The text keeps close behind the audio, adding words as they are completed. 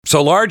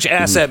So large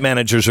asset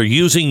managers are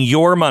using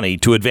your money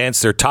to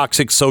advance their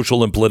toxic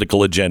social and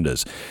political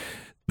agendas.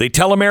 They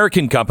tell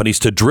American companies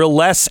to drill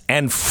less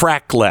and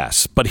frack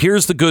less. But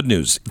here's the good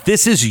news.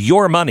 This is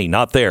your money,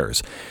 not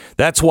theirs.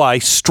 That's why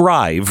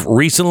Strive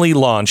recently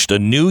launched a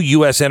new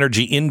U.S.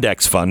 energy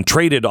index fund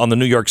traded on the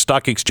New York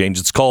Stock Exchange.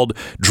 It's called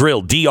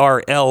Drill,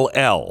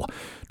 DRLL.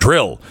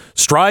 Drill.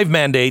 Strive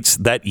mandates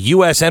that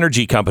U.S.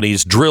 energy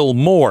companies drill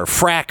more,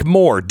 frack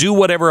more, do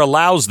whatever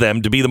allows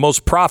them to be the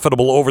most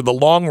profitable over the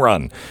long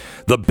run.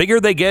 The bigger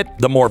they get,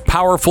 the more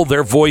powerful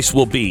their voice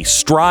will be.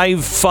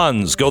 Strive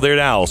Funds. Go there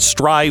now.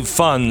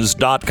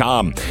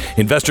 StriveFunds.com.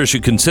 Investors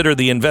should consider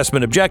the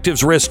investment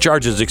objectives, risks,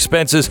 charges,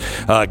 expenses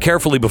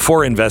carefully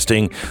before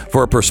investing.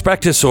 For a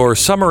prospectus or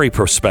summary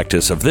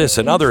prospectus of this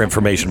and other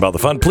information about the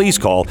fund, please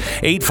call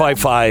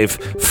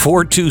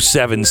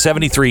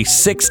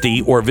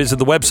 855-427-7360 or visit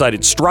the website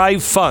at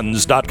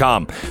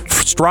StriveFunds.com.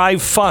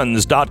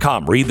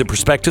 StriveFunds.com. Read the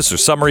prospectus or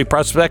summary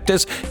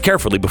prospectus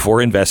carefully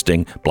before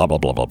investing. Blah, blah,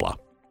 blah, blah, blah.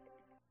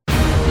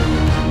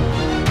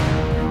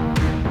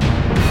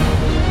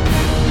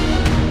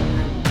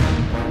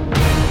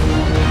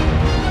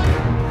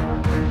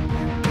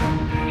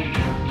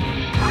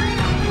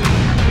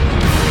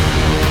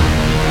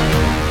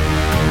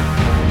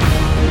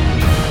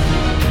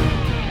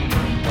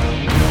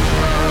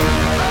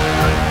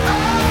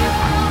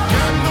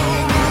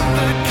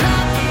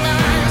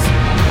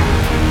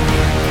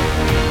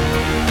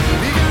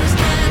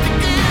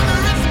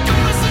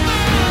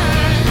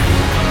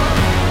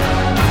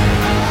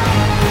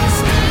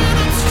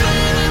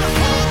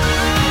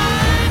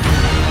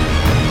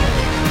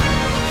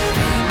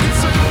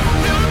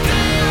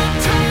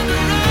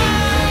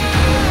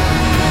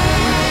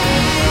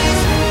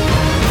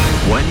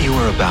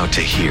 To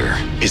hear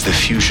is the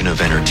fusion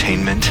of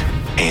entertainment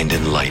and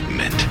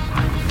enlightenment.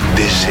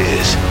 This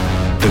is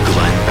the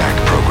Glenn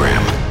Beck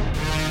Program.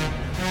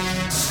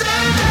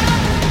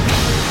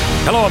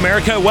 Hello,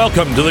 America.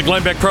 Welcome to the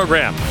Glenn Beck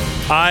Program.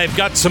 I've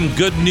got some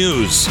good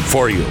news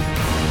for you.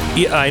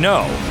 Yeah, I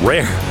know.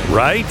 Rare,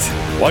 right?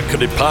 What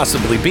could it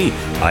possibly be?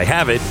 I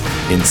have it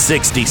in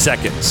 60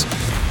 seconds.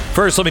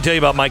 First, let me tell you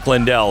about Mike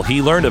Lindell.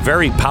 He learned a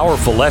very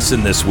powerful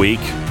lesson this week,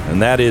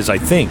 and that is, I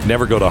think,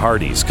 never go to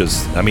Hardee's,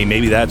 because, I mean,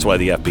 maybe that's why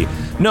the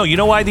FBI... No, you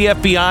know why the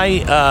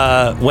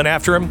FBI went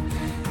after him?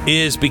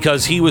 Is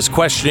because he was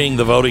questioning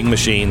the voting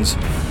machines.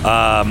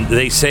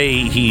 They say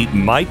he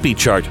might be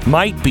charged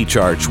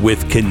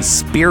with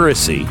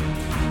conspiracy,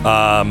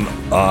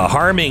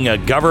 harming a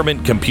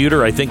government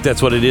computer. I think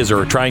that's what it is,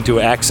 or trying to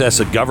access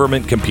a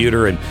government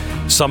computer and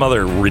some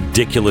other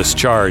ridiculous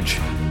charge.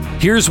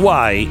 Here's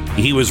why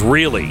he was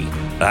really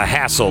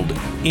hassled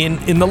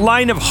in the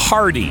line of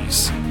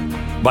Hardee's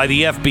by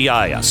the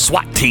FBI, a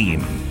SWAT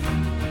team.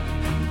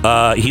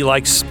 He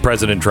likes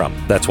President Trump.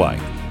 That's why.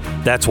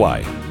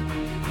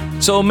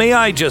 So may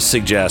I just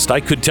suggest, I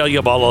could tell you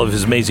about all of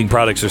his amazing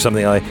products or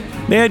something like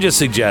that. May I just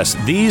suggest,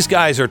 these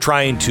guys are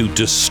trying to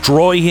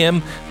destroy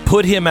him,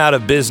 put him out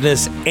of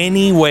business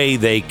any way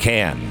they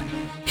can.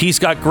 He's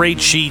got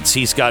great sheets.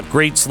 He's got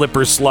great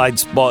slippers,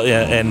 slides,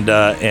 and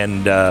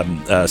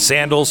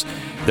sandals.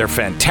 They're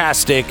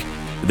fantastic.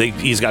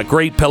 He's got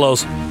great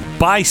pillows.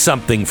 Buy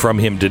something from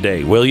him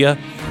today, will you?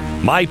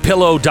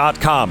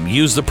 MyPillow.com.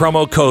 Use the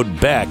promo code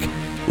Beck.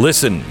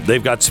 Listen,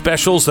 they've got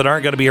specials that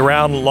aren't going to be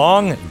around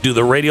long. Do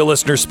the radio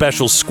listener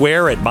special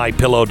square at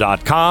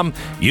MyPillow.com.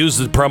 Use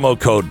the promo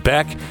code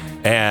Beck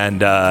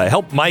and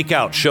help Mike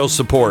out. Show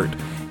support.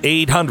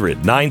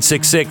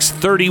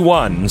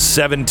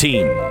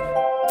 800-966-3117.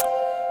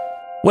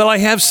 Well, I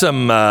have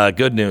some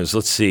good news.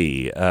 Let's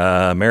see.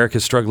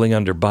 America's struggling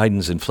under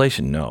Biden's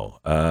inflation. No.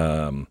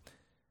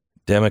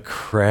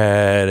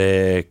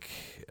 Democratic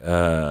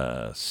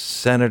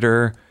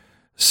senator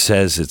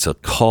says it's a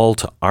call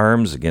to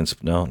arms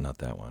against... No, not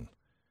that one.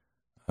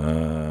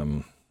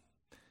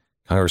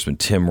 Congressman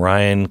Tim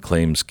Ryan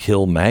claims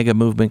kill MAGA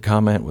movement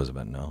comment was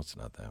about... No, it's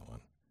not that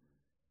one.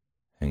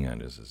 Hang on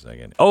just a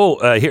second.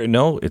 Oh, here.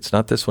 No, it's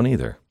not this one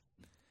either.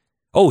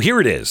 Oh, here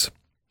it is.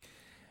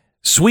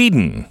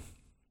 Sweden.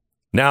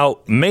 Now,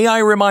 may I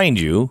remind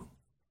you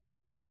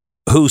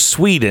who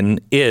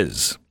Sweden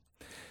is?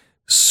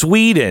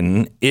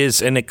 Sweden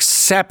is an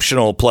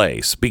exceptional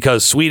place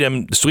because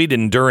Sweden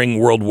during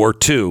World War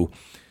II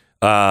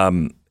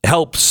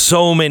helped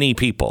so many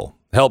people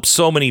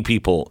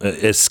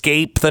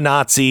escape the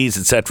Nazis,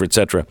 etc.,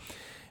 etc.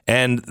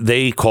 And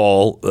they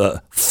call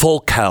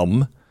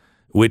Folkhem,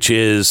 which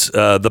is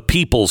the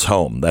people's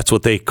home. That's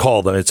what they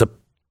call them. It's a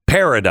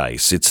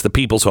paradise. It's the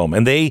people's home.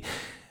 And they,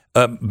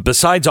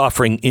 besides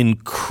offering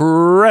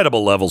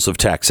incredible levels of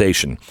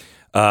taxation,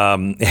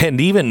 and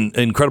even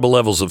incredible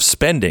levels of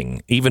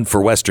spending, even for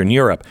Western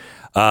Europe,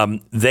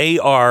 they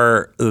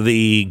are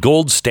the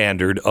gold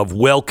standard of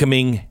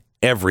welcoming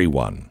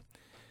everyone.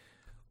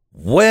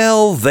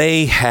 Well,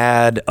 they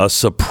had a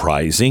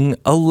surprising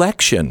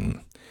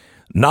election.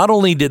 Not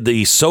only did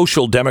the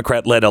Social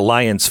Democrat-led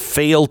alliance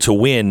fail to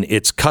win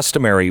its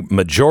customary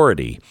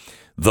majority,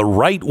 the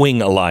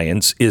right-wing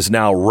alliance is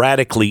now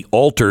radically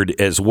altered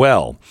as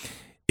well.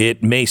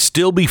 It may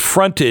still be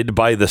fronted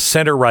by the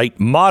center-right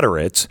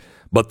moderates,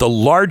 but the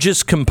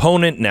largest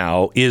component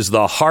now is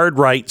the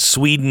hard-right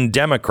Sweden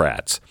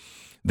Democrats.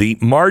 The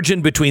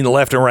margin between the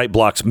left and right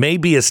blocs may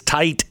be as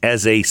tight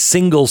as a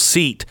single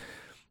seat,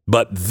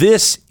 but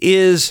this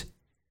is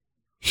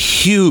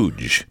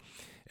huge.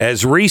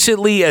 As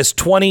recently as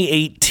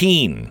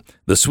 2018,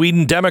 the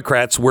Sweden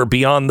Democrats were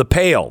beyond the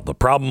pale. The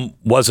problem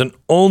wasn't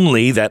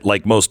only that,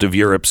 like most of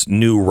Europe's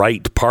new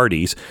right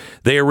parties,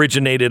 they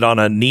originated on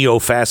a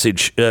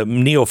neo-fascist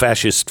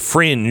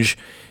fringe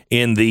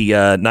in the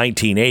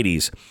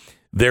 1980s.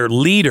 Their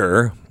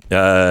leader,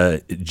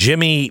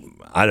 Jimmy,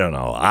 I don't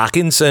know,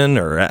 Åkesson,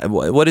 or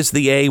what is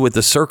the A with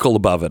the circle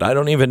above it? I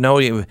don't even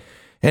know.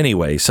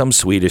 Anyway, some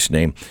Swedish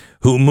name,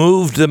 who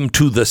moved them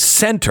to the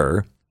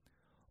center,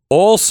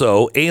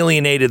 also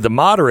alienated the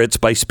moderates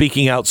by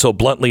speaking out so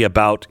bluntly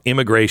about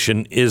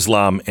immigration,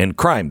 Islam, and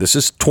crime. This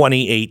is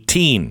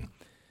 2018.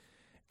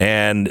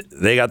 And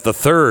they got the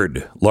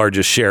third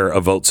largest share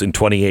of votes in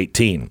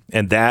 2018.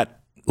 And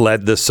that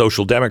led the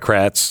Social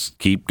Democrats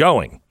keep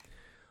going.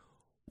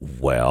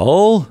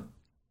 Well,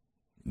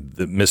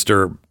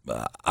 Mr.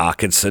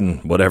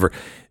 Åkesson, whatever,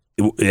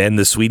 and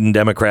the Sweden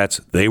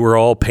Democrats, they were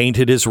all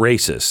painted as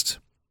racists.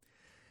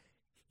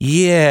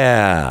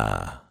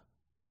 Yeah.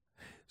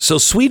 So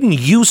Sweden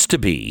used to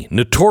be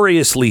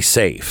notoriously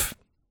safe.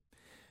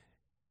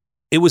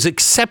 It was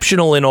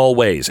exceptional in all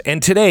ways.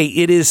 And today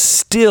it is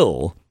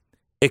still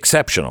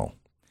exceptional,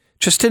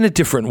 just in a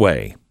different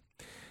way.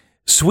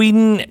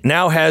 Sweden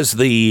now has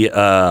the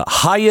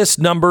highest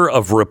number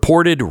of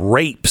reported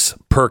rapes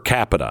per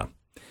capita.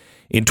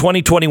 In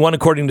 2021,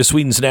 according to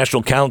Sweden's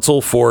National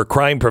Council for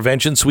Crime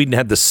Prevention, Sweden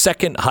had the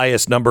second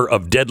highest number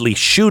of deadly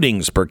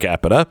shootings per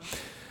capita,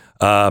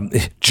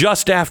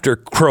 just after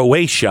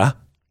Croatia.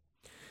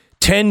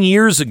 10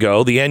 years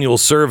ago, the annual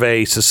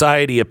survey,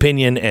 Society,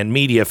 Opinion, and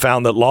Media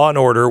found that law and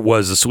order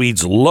was the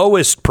Swedes'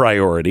 lowest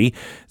priority.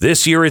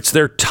 This year, it's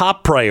their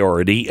top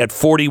priority at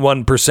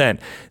 41%.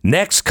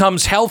 Next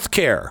comes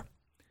healthcare.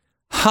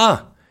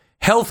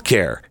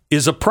 Healthcare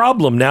is a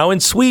problem now in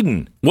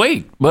Sweden.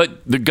 Wait,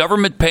 but the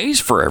government pays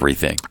for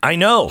everything. I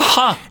know.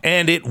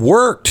 And it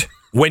worked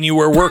when you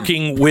were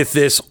working with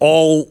this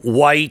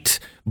all-white,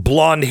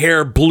 blonde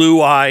hair,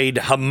 blue-eyed,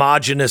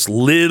 homogenous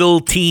little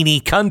teeny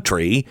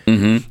country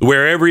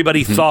where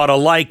everybody thought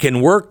alike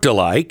and worked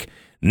alike.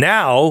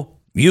 Now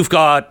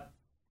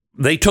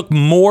they took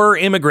more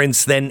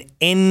immigrants than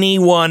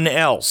anyone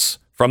else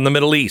from the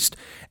Middle East.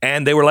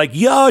 And they were like,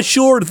 yeah,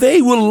 sure,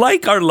 they will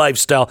like our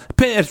lifestyle.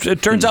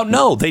 It turns out,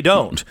 no, they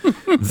don't.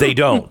 They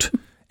don't.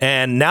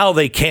 And now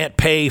they can't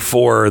pay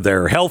for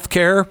their health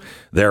care,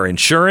 their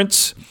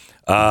insurance,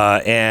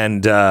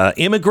 and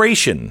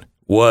immigration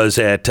was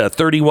at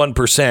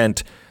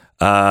 31%,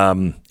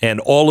 and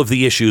all of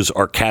the issues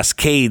are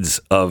cascades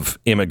of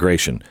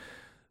immigration.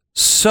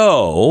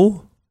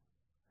 So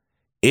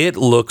it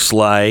looks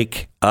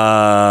like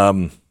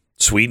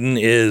Sweden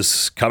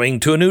is coming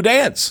to a new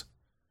dance,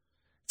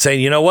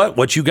 saying, you know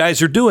what you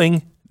guys are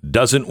doing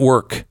doesn't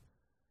work.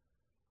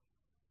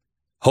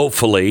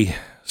 Hopefully,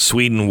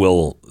 Sweden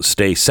will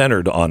stay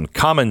centered on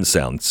common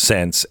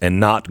sense and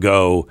not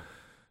go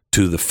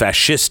to the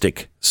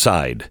fascistic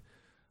side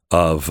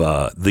of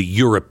the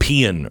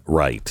European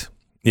right.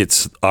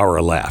 It's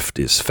our left.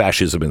 Is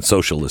fascism and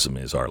socialism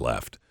is our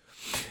left.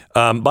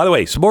 By the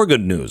way, some more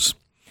good news.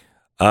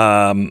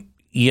 Murkowski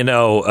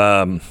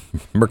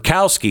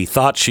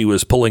thought she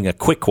was pulling a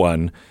quick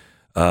one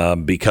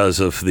because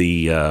of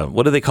the,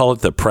 what do they call it?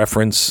 The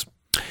preference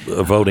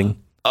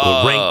voting?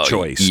 The rank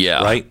choice,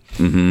 right?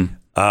 Mm-hmm.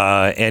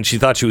 And she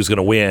thought she was going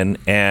to win.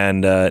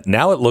 And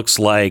now it looks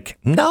like,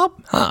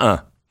 nope,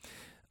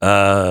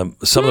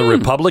 some of the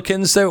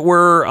Republicans that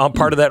were on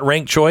part of that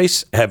ranked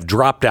choice have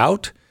dropped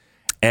out,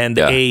 and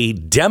a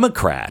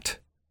Democrat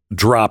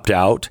dropped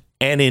out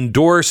and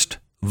endorsed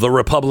the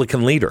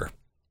Republican leader.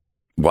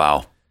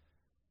 Wow.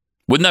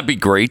 Wouldn't that be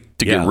great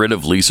to get rid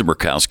of Lisa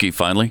Murkowski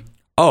finally?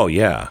 Oh,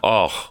 yeah.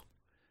 Oh,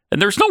 and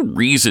there's no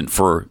reason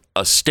for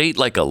a state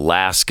like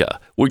Alaska,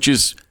 which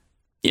is,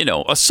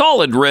 a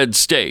solid red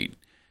state,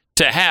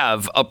 to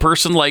have a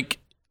person like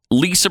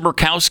Lisa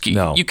Murkowski.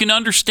 No. You can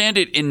understand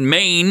it in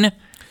Maine.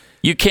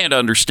 You can't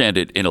understand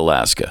it in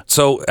Alaska.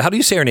 So how do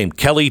you say her name?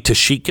 Kelly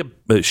Tashikbaka?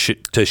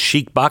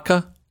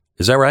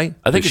 Is that right?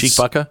 I think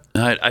Tashikbaka?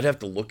 I'd have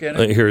to look at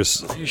it.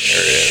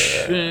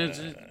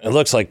 It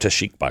looks like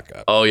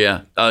Tashikbaka. Oh,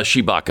 yeah.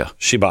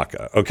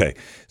 Shibaka. Okay.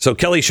 So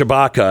Kelly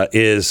Shibaka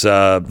is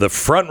the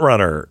front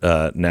runner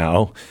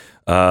now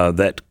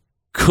that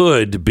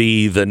could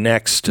be the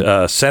next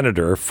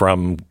senator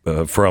from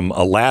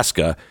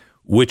Alaska,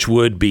 which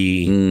would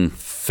be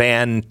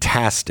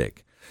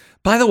fantastic.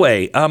 By the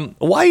way,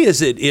 why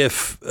is it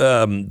if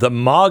the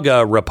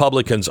MAGA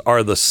Republicans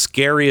are the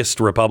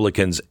scariest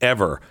Republicans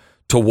ever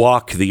to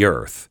walk the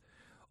earth,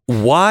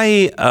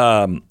 why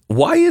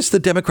is the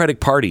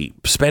Democratic Party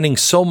spending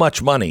so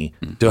much money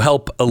to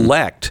help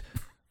elect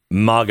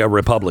MAGA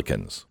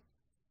Republicans?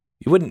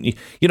 You wouldn't,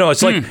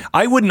 it's like,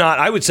 I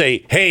would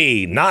say,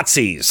 hey,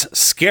 Nazis,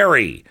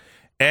 scary.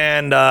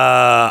 And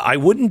I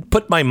wouldn't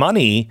put my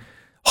money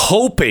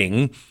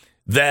hoping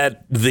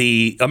that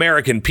the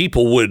American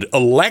people would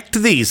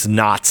elect these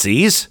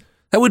Nazis.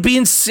 That would be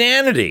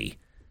insanity.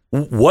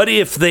 What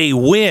if they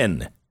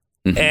win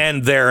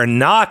and they're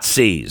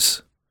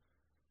Nazis?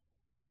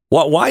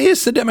 Why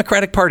is the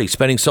Democratic Party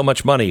spending so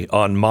much money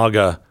on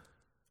MAGA?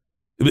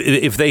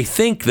 If they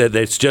think that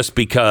it's just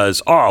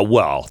because, oh,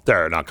 well,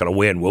 they're not going to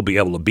win, we'll be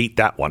able to beat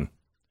that one.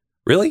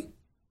 Really?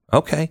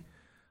 Okay.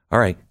 All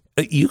right.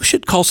 You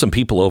should call some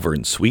people over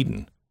in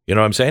Sweden. You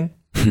know what I'm saying?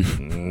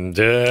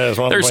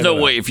 There's no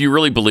way. If you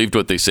really believed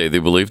what they say they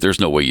believe,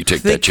 there's no way you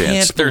take that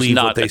chance. There's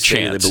not a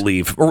chance. They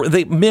believe. Or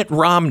Mitt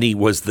Romney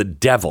was the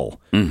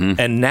devil,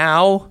 and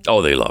now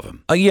they love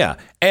him. Yeah,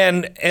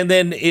 and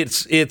then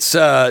it's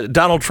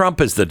Donald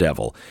Trump is the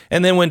devil,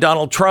 and then when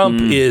Donald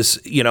Trump is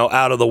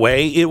out of the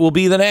way, it will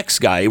be the next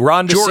guy,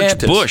 Ron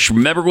DeSantis. George Bush.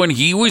 Remember when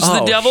he was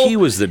the devil? He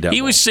was the devil.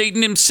 He was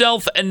Satan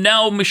himself, and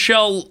now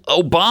Michelle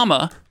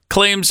Obama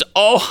claims,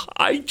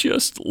 I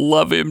just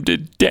love him to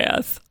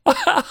death.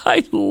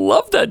 I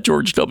love that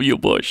George W.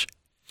 Bush.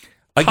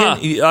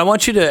 Again, I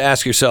want you to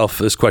ask yourself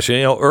this question.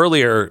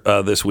 Earlier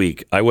this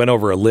week, I went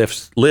over a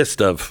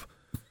list of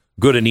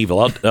good and evil.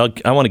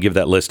 I want to give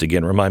that list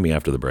again. Remind me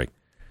after the break.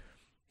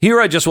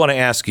 Here, I just want to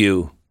ask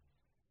you,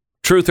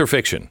 truth or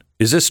fiction?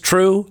 Is this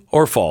true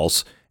or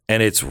false?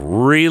 And it's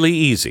really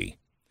easy.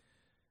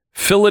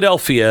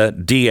 Philadelphia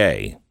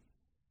DA.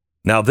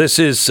 Now, this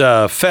is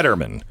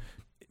Fetterman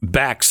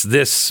backs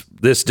this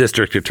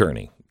district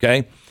attorney.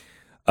 Okay.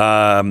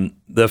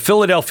 The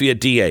Philadelphia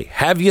DA.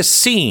 Have you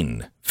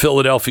seen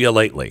Philadelphia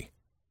lately?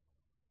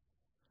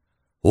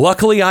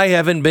 Luckily, I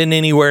haven't been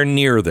anywhere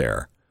near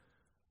there,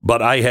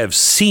 but I have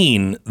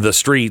seen the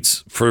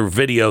streets for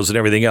videos and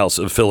everything else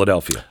of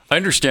Philadelphia. I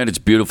understand it's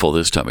beautiful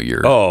this time of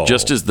year.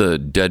 Just as the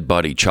dead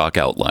body chalk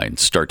outlines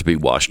start to be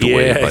washed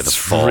away by the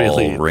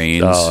fall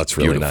rains. Oh, it's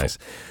really nice.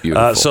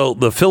 Beautiful. So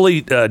the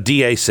Philly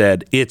DA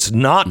said it's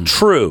not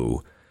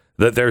true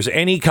that there's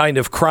any kind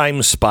of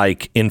crime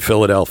spike in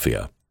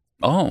Philadelphia.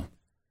 Oh.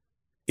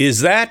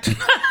 Is that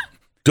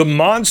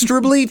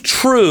demonstrably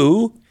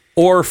true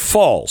or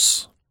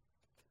false?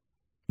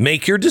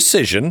 Make your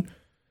decision,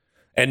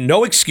 and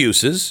no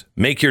excuses.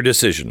 Make your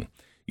decision.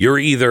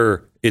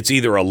 It's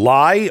either a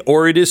lie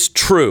or it is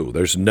true.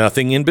 There's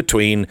nothing in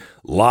between,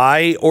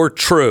 lie or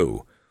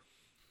true.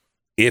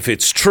 If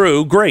it's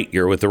true, great,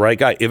 you're with the right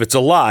guy. If it's a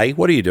lie,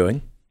 what are you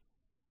doing?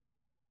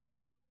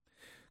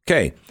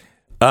 Okay.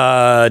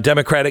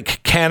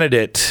 Democratic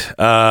candidate,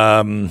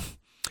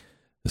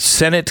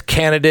 Senate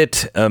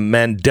candidate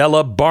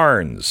Mandela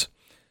Barnes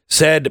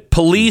said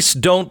police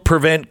don't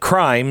prevent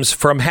crimes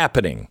from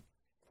happening.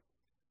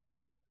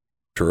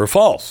 True or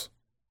false?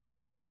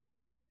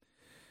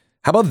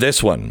 How about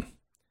this one?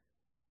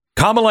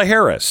 Kamala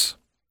Harris.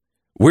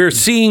 We're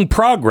seeing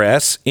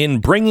progress in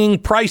bringing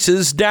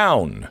prices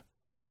down.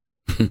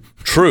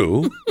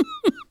 True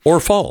or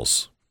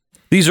false?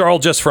 These are all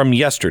just from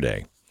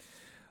yesterday.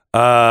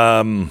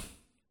 How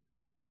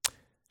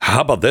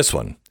about this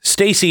one?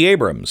 Stacey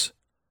Abrams.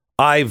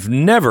 I've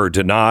never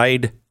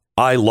denied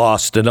I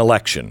lost an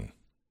election.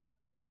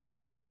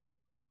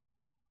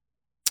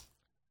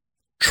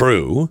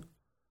 True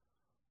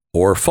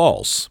or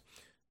false?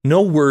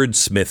 No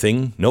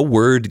wordsmithing, no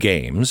word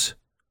games.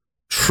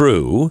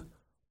 True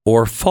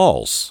or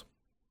false?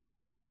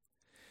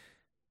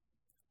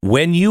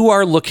 When you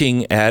are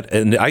looking at,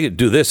 and I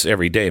do this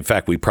every day, in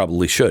fact, we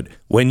probably should.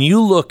 When you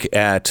look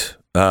at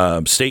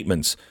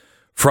statements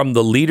from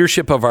the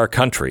leadership of our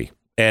country,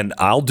 and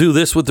I'll do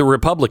this with the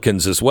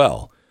Republicans as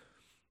well,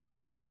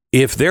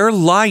 if they're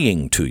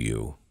lying to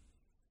you,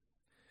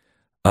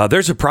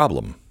 there's a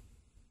problem.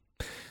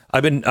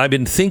 I've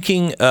been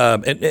thinking,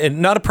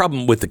 and not a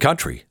problem with the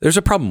country. There's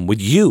a problem with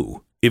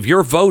you. If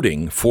you're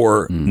voting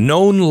for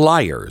known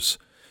liars,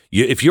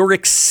 if you're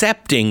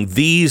accepting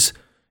these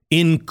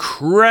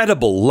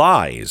incredible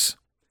lies,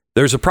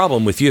 there's a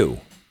problem with you,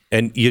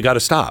 and you got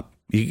to stop.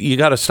 You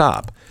got to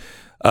stop.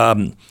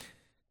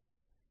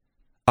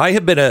 I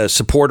have been a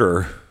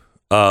supporter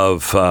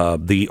of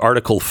the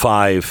Article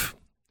 5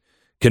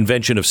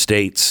 Convention of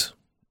States.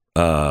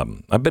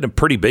 I've been a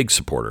pretty big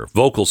supporter,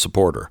 vocal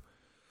supporter.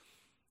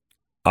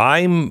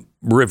 I'm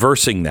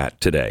reversing that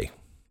today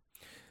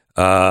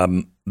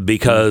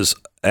because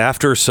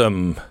after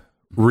some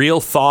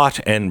real thought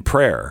and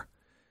prayer,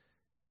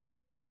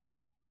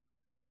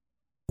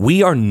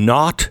 we are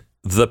not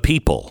the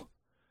people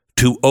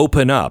to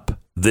open up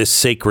this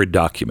sacred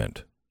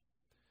document.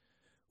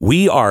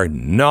 We are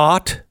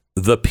not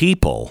the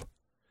people.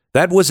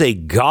 That was a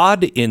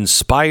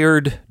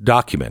God-inspired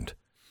document.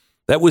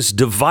 That was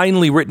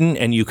divinely written,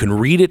 and you can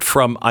read it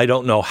from I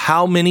don't know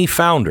how many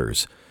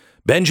founders.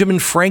 Benjamin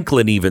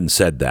Franklin even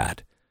said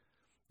that.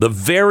 The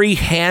very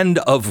hand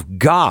of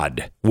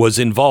God was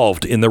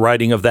involved in the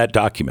writing of that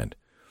document.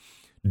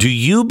 Do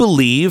you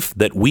believe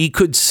that we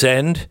could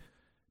send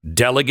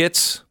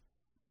delegates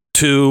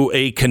to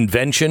a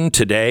convention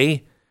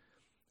today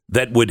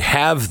that would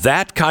have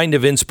that kind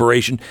of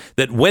inspiration,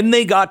 that when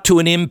they got to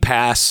an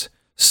impasse,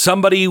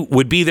 somebody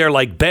would be there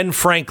like Ben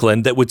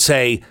Franklin that would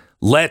say,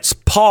 let's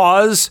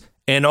pause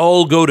and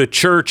all go to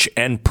church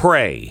and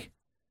pray.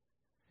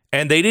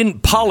 And they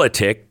didn't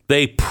politic,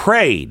 they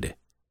prayed.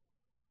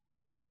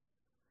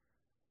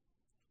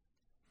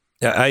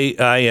 I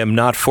am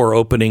not for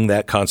opening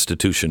that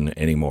Constitution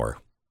anymore.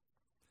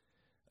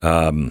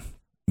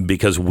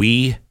 Because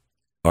we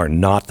are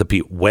not the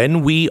people.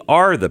 When we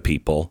are the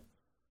people,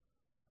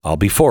 I'll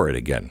be for it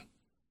again.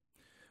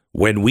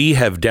 When we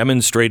have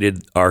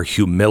demonstrated our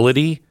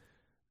humility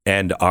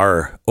and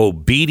our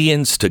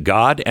obedience to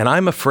God, and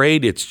I'm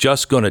afraid it's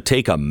just going to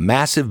take a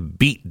massive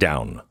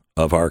beatdown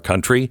of our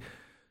country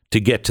to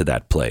get to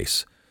that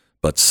place.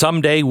 But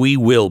someday we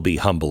will be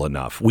humble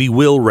enough. We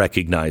will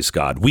recognize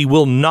God. We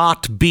will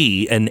not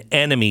be an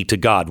enemy to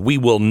God. We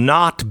will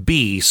not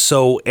be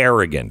so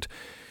arrogant.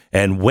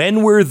 And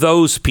when we're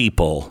those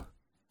people,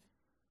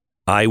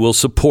 I will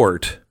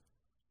support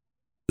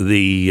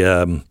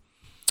the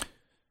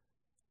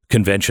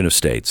Convention of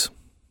States.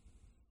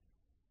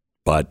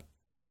 But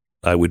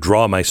I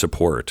withdraw my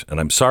support. And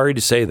I'm sorry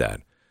to say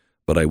that,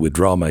 but I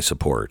withdraw my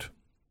support.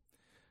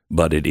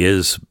 But it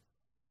is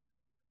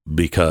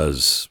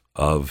because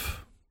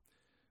of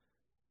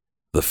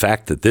the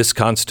fact that this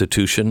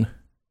Constitution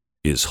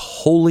is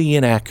wholly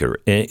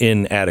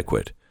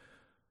inadequate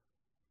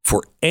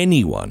for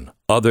anyone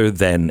other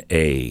than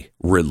a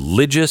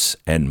religious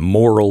and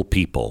moral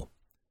people.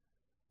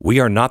 We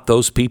are not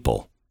those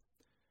people,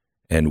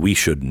 and we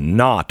should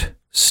not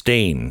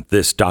stain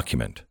this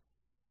document.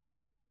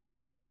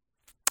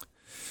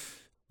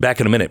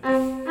 Back in a minute.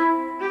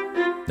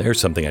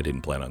 There's something I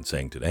didn't plan on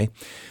saying today.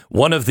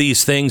 One of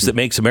these things that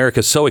makes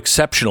America so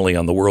exceptionally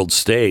on the world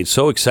stage,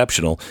 so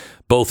exceptional,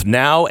 both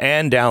now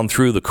and down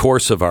through the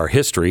course of our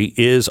history,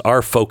 is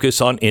our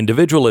focus on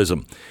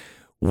individualism.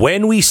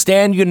 When we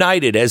stand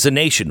united as a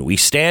nation, we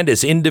stand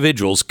as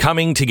individuals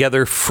coming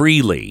together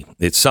freely.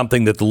 It's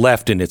something that the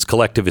left in its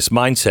collectivist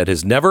mindset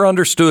has never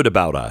understood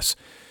about us.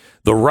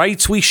 The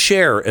rights we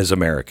share as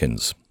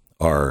Americans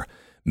are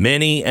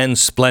many and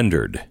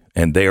splendid,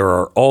 and there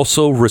are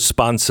also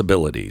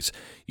responsibilities.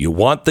 You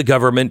want the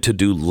government to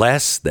do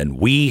less, then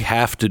we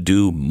have to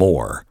do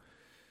more.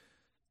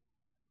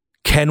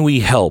 Can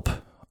we help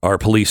our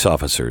police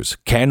officers?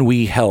 Can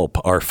we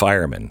help our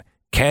firemen?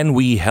 Can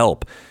we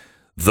help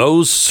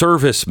those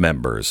service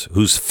members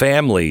whose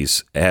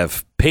families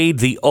have paid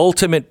the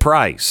ultimate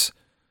price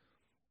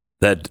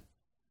that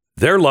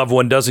their loved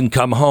one doesn't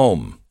come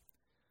home?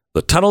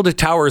 The Tunnel to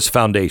Towers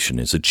Foundation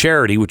is a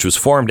charity which was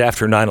formed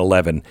after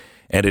 9/11,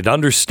 and it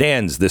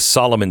understands this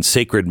solemn and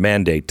sacred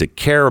mandate to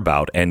care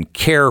about and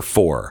care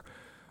for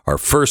our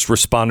first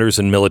responders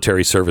and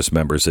military service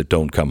members that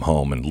don't come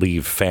home and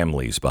leave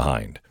families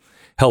behind.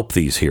 Help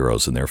these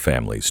heroes and their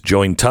families.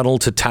 Join Tunnel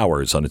to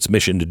Towers on its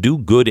mission to do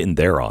good in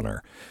their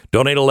honor.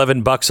 Donate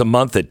 $11 a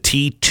month at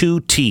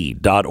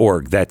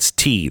T2T.org. That's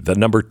T, the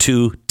number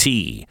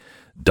 2T.org.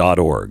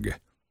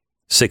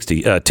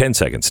 10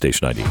 seconds,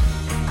 station ID.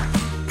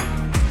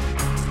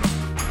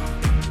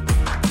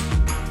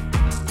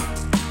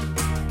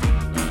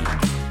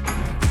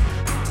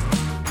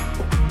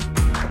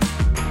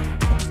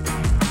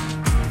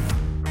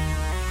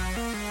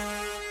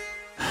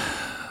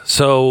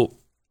 So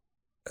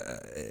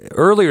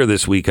earlier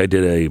this week, I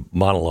did a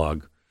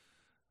monologue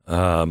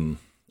on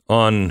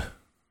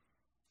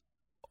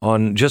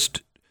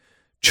just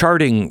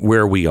charting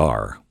where we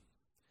are.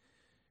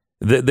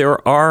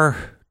 There are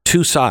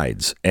two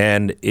sides,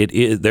 and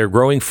they're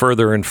growing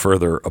further and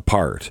further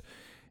apart.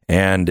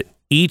 And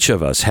each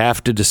of us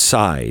have to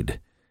decide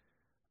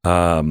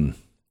to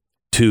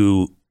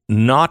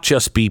not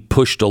just be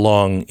pushed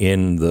along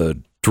in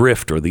the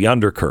drift or the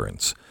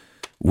undercurrents.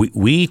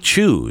 We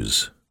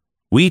choose.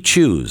 We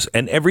choose,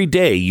 and every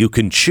day you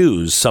can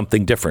choose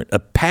something different. The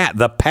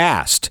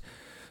past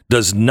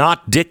does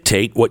not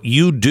dictate what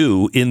you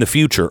do in the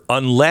future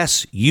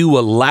unless you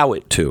allow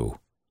it to.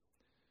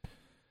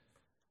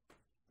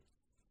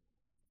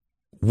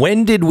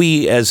 When did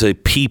we as a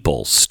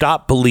people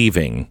stop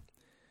believing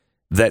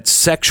that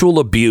sexual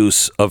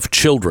abuse of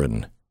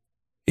children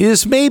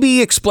is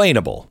maybe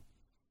explainable?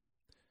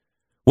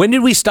 When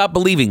did we stop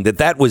believing that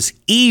that was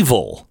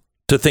evil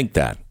to think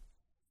that?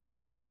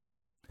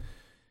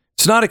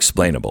 It's not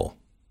explainable.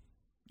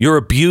 You're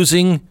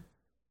abusing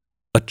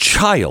a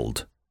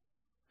child.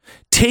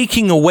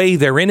 Taking away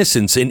their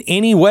innocence in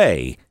any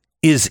way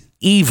is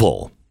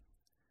evil.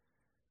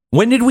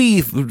 When did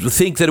we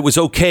think that it was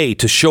okay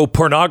to show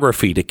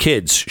pornography to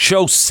kids,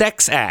 show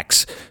sex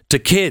acts to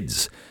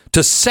kids,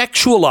 to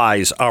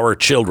sexualize our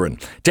children,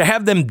 to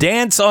have them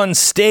dance on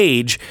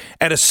stage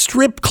at a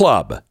strip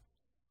club?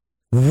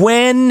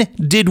 When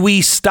did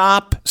we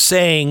stop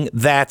saying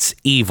that's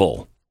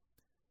evil?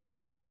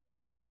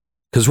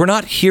 Because we're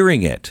not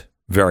hearing it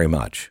very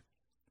much.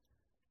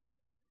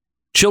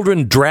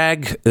 Childhood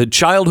drag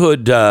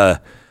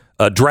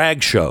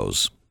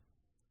shows,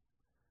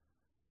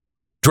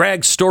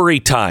 drag story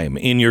time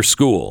in your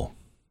school.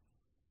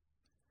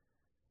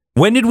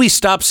 When did we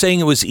stop saying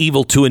it was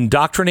evil to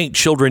indoctrinate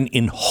children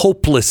in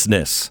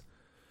hopelessness?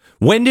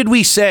 When did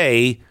we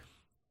say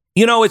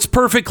You know, it's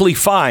perfectly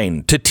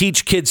fine to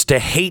teach kids to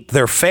hate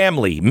their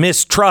family,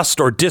 mistrust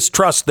or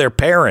distrust their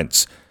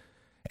parents,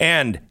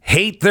 and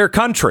hate their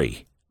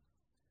country,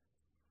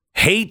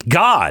 hate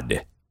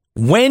God.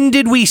 When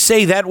did we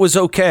say that was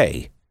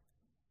okay?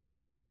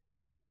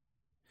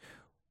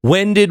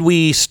 When did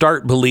we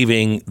start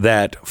believing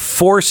that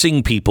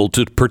forcing people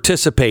to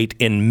participate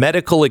in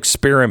medical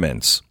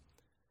experiments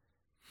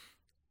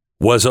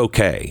was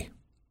okay?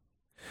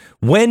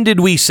 When did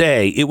we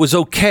say it was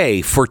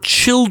okay for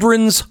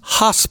children's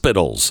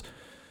hospitals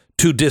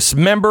to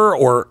dismember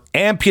or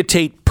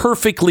amputate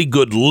perfectly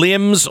good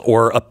limbs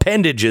or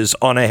appendages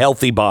on a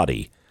healthy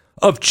body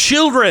of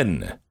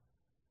children?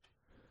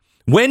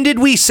 When did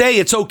we say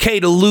it's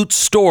okay to loot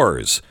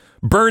stores,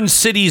 burn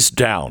cities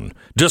down,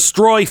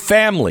 destroy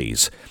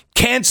families,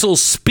 cancel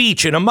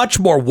speech in a much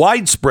more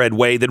widespread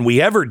way than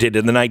we ever did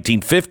in the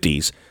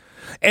 1950s?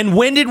 And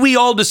when did we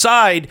all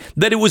decide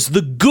that it was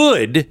the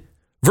good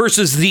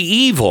versus the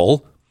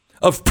evil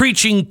of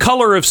preaching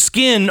color of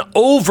skin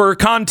over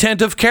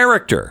content of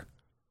character?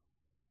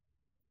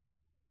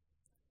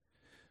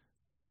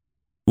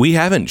 We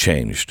haven't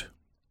changed.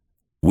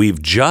 We've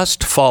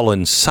just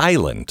fallen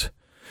silent.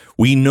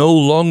 We no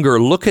longer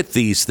look at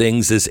these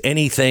things as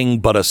anything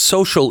but a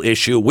social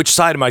issue. Which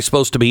side am I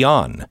supposed to be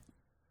on?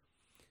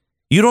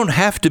 You don't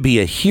have to be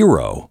a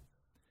hero.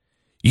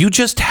 You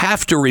just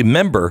have to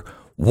remember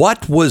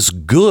what was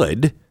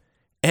good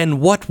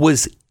and what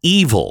was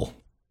evil.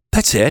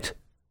 That's it.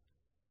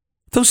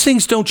 Those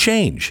things don't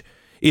change.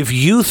 If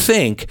you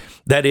think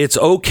that it's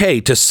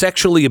okay to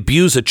sexually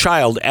abuse a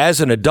child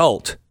as an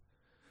adult,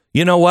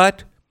 you know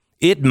what?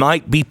 It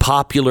might be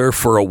popular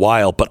for a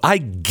while, but I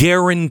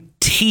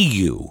guarantee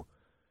you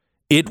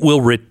it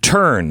will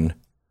return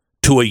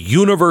to a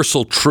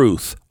universal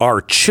truth.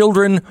 Our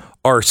children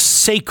are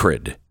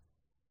sacred.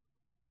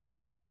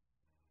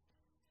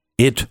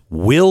 It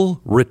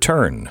will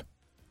return.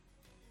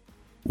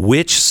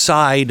 Which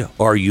side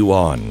are you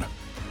on?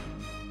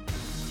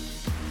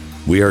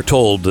 We are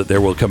told that there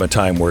will come a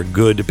time where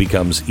good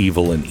becomes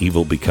evil and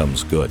evil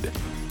becomes good.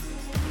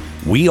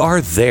 We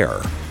are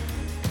there.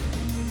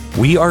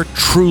 We are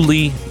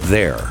truly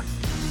there.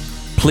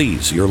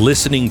 Please, you're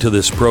listening to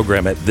this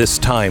program at this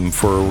time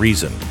for a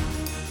reason.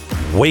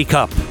 Wake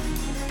up.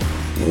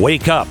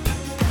 Wake up.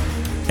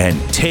 And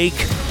take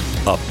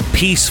a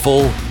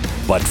peaceful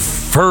but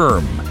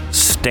firm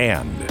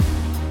stand.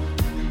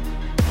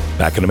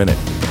 Back in a minute.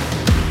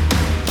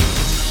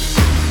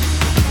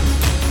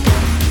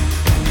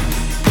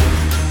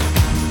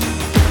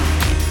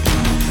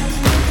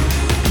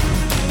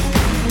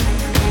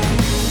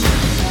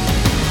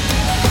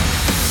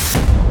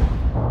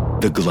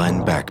 The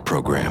Glenn Beck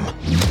Program.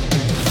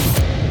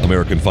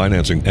 American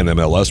Financing,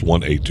 NMLS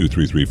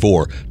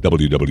 182334,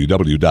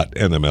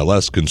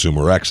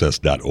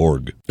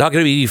 www.nmlsconsumeraccess.org. Not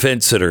going to be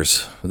fence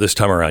sitters this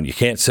time around. You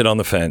can't sit on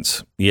the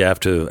fence. You have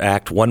to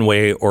act one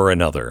way or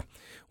another.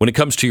 When it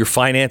comes to your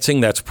financing,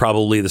 that's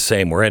probably the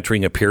same. We're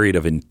entering a period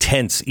of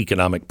intense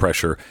economic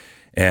pressure,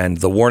 and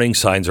the warning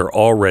signs are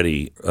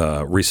already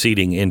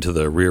receding into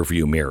the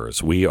rearview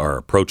mirrors. We are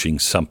approaching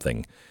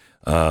something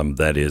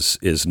that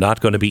is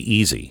not going to be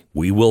easy.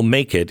 We will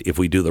make it if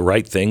we do the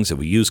right things, if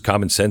we use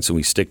common sense and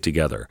we stick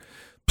together.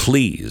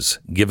 Please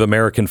give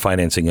American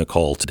Financing a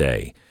call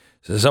today.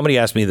 So somebody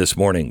asked me this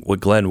morning, well,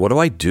 Glenn, what do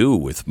I do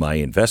with my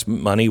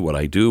investment money? What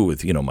I do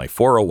with, my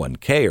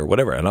 401k or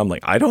whatever? And I'm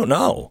like, I don't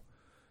know.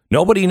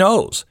 Nobody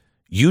knows.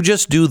 You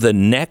just do the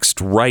next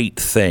right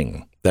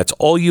thing. That's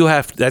all you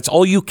have. That's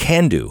all you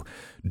can do.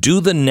 Do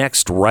the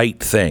next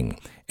right thing.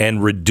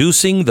 And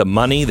reducing the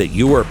money that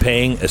you are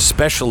paying,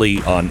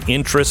 especially on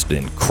interest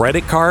and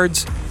credit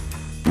cards,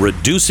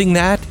 reducing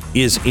that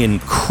is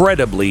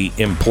incredibly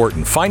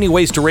important. Finding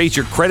ways to raise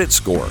your credit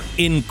score,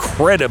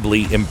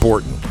 incredibly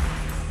important.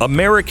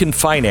 American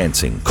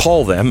Financing.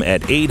 Call them at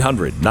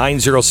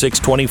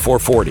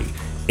 800-906-2440,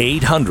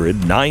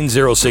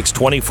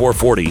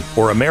 800-906-2440,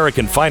 or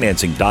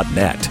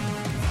AmericanFinancing.net.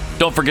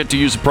 Don't forget to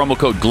use the promo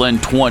code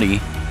GLEN20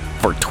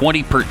 for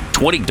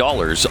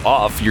 $20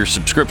 off your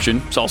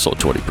subscription. It's also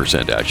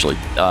 20% actually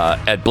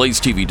at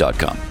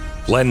blazetv.com.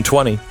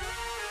 GLEN20.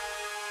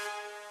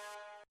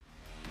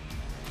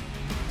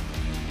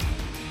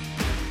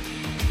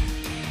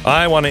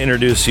 I want to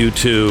introduce you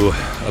to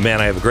a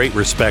man I have a great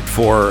respect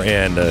for,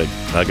 and a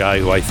guy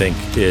who I think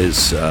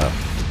is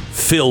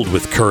filled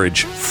with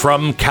courage,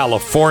 from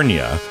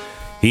California.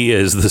 He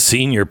is the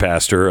senior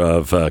pastor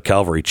of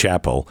Calvary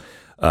Chapel.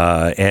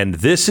 And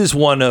this is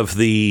one of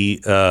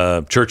the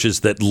churches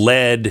that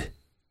led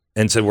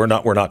and said, we're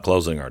not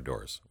closing our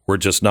doors. We're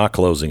just not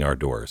closing our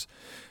doors,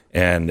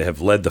 and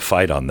have led the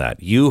fight on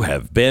that. You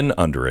have been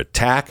under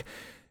attack,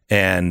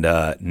 and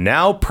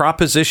now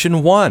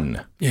Proposition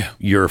 1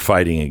 you're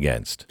fighting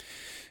against.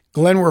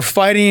 Glenn, we're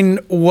fighting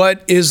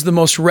what is the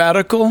most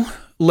radical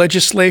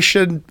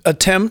legislation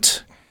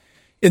attempt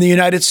in the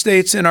United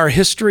States in our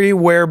history,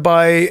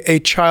 whereby a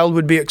child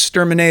would be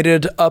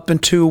exterminated up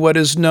into what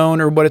is known,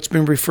 or what it's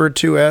been referred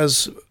to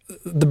as,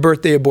 the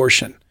birthday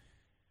abortion.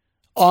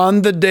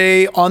 On the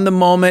day, on the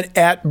moment,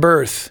 at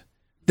birth,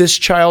 this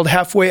child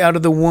halfway out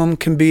of the womb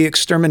can be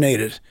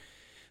exterminated.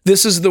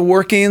 This is the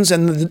workings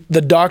and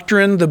the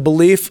doctrine, the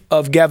belief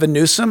of Gavin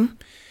Newsom,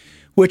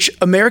 which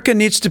America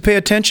needs to pay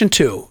attention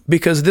to,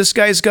 because this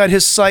guy's got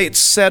his sights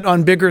set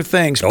on bigger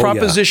things.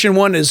 Proposition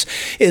 1 is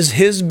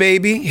his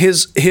baby,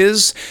 his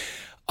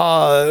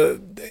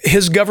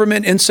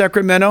government in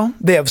Sacramento.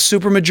 They have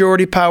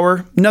supermajority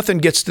power. Nothing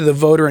gets to the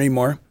voter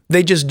anymore.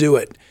 They just do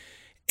it.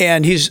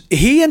 And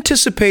he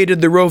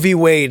anticipated the Roe v.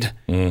 Wade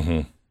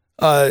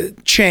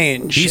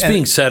change. He's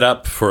being set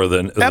up for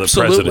the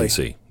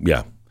presidency.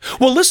 Yeah.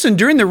 Well, listen,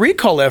 during the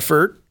recall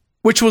effort,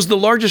 which was the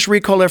largest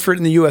recall effort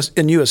in the U.S.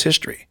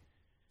 history,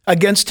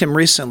 against him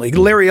recently,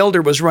 Larry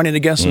Elder was running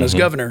against him as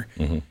governor,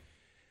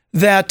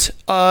 that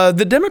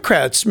the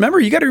Democrats,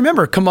 you got to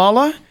remember,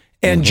 Kamala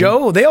and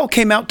Joe, they all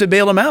came out to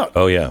bail him out.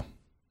 Oh, yeah.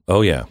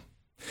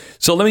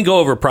 So let me go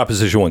over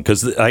Proposition 1,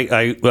 because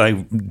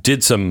I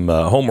did some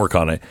homework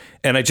on it,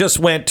 and I just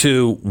went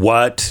to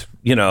what,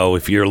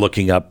 if you're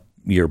looking up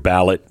your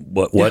ballot,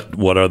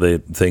 what are the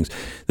things?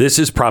 This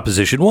is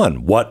Proposition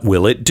 1. What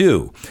will it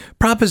do?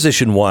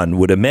 Proposition 1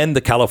 would amend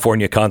the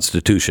California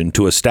Constitution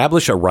to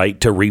establish a right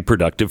to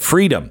reproductive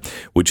freedom,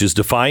 which is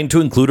defined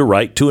to include a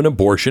right to an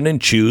abortion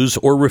and choose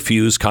or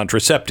refuse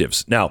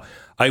contraceptives. Now,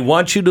 I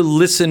want you to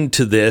listen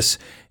to this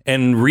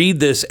and read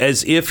this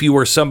as if you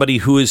were somebody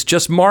who is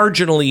just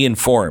marginally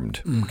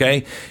informed,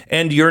 okay?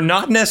 And you're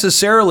not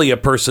necessarily a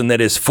person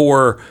that is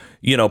for,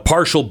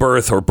 partial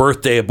birth or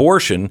birthday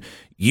abortion.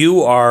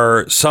 You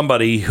are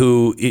somebody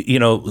who,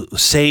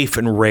 safe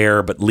and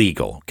rare but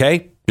legal,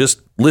 okay?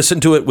 Just listen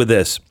to it with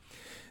this.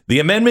 The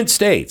amendment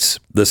states,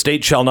 the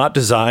state shall not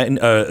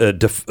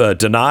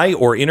deny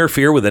or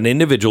interfere with an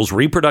individual's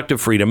reproductive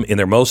freedom in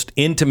their most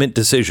intimate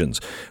decisions,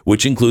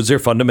 which includes their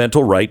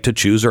fundamental right to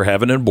choose or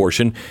have an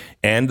abortion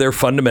and their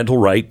fundamental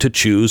right to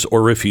choose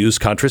or refuse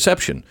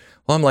contraception.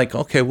 Well, I'm like,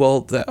 okay,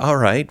 well, all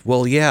right.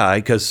 Well, yeah,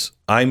 because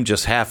I'm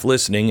just half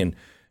listening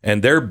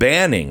and they're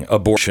banning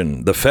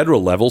abortion, the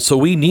federal level, so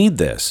we need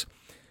this.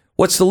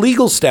 What's the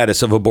legal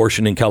status of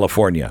abortion in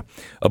California?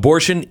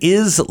 Abortion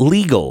is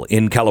legal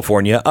in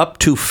California up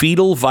to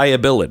fetal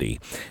viability.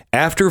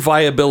 After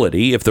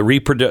viability, if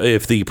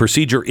the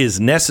procedure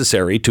is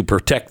necessary to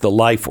protect the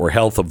life or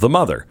health of the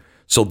mother.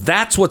 So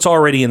that's what's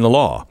already in the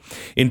law.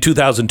 In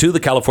 2002, the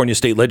California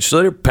State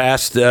Legislature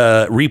passed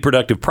the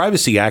Reproductive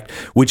Privacy Act,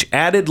 which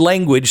added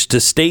language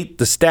to state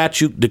the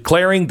statute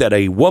declaring that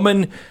a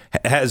woman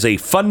has a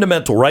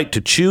fundamental right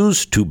to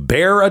choose to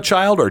bear a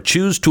child or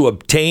choose to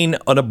obtain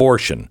an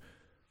abortion.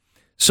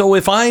 So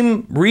if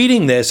I'm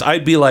reading this,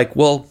 I'd be like,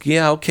 well,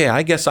 yeah, okay,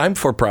 I guess I'm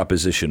for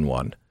Proposition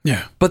 1.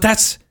 Yeah. But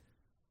this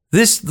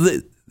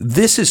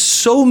is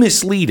so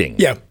misleading.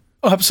 Yeah.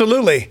 Oh,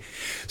 absolutely.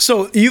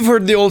 So you've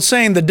heard the old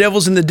saying, the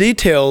devil's in the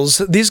details.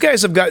 These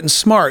guys have gotten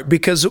smart,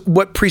 because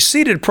what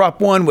preceded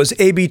Prop 1 was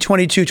AB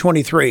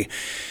 2223.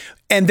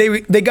 And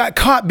they got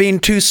caught being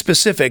too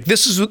specific.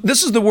 This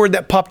is the word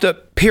that popped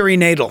up,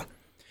 perinatal.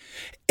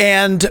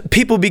 And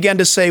people began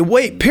to say,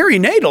 wait,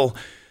 perinatal?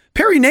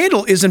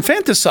 Perinatal is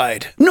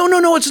infanticide. No,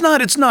 it's not.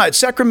 It's not.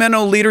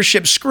 Sacramento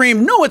leadership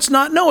screamed, no, it's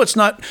not. No, it's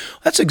not.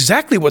 That's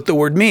exactly what the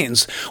word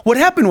means. What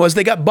happened was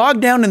they got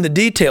bogged down in the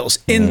details.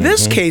 In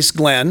this case,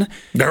 Glenn,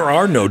 there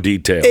are no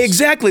details.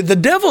 Exactly. The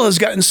devil has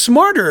gotten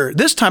smarter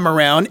this time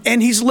around,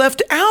 and he's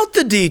left out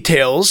the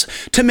details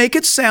to make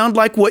it sound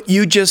like what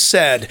you just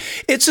said.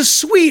 It's a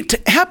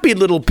sweet, happy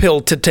little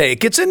pill to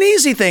take. It's an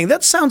easy thing.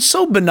 That sounds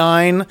so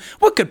benign.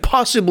 What could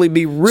possibly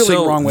be really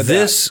wrong with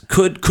that?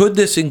 Could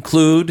this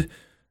include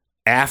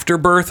after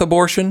birth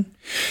abortion?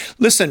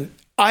 Listen,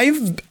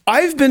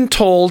 I've been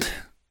told,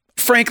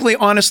 frankly,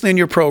 honestly, in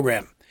your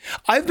program,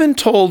 I've been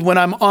told when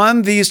I'm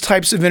on these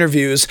types of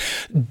interviews,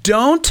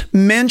 don't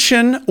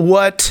mention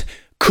what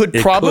could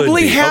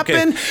probably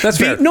happen. Okay. That's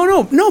fair.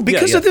 No,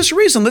 because of this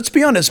reason. Let's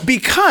be honest.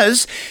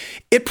 Because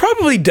it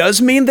probably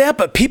does mean that,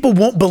 but people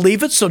won't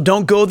believe it, so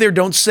don't go there,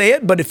 don't say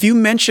it. But if you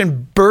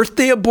mention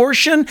birthday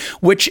abortion,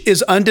 which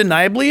is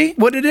undeniably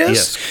what it is.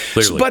 Yes,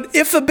 clearly. But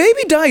if a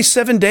baby dies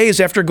 7 days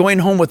after going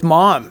home with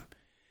mom,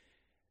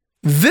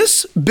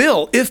 this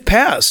bill, if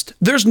passed,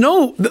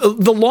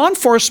 the law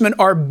enforcement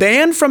are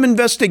banned from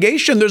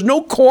investigation. There's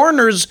no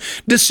coroner's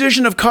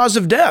decision of cause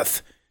of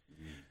death.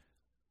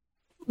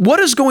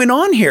 What is going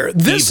on here?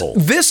 This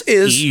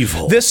is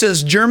evil. This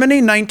is Germany,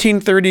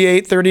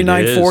 1938,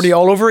 39, 40,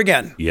 all over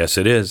again. Yes,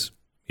 it is.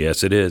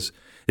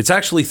 It's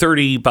actually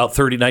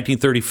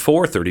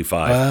 1934,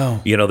 35.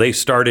 Wow. They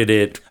started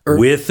it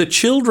with the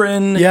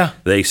children. Yeah.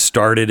 They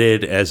started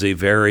it as a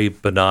very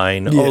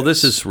benign,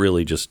 this is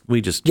really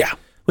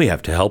we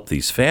have to help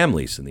these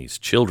families and these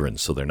children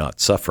so they're not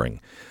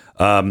suffering.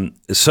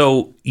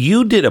 So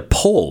you did a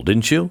poll,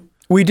 didn't you?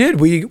 We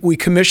did. We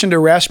commissioned a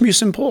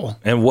Rasmussen poll.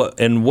 And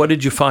what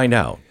did you find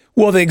out?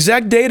 Well, the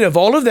exact data of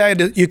all of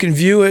that, you can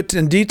view it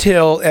in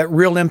detail at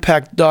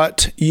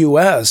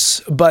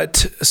realimpact.us. But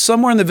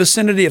somewhere in the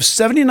vicinity of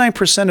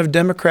 79% of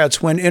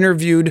Democrats, when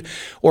interviewed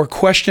or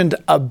questioned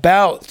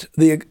about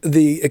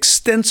the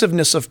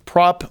extensiveness of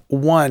Prop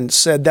 1,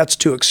 said that's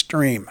too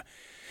extreme.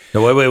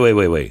 No,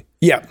 wait.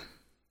 Yeah.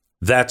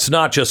 that's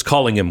not just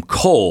calling him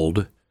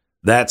cold.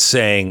 That's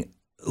saying,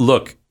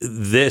 look,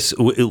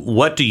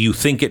 what do you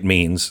think it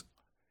means?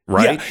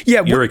 Right?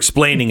 Yeah. You're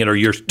explaining it or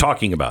you're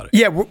talking about it.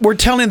 Yeah, we're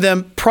telling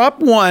them Prop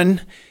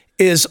 1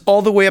 is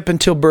all the way up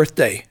until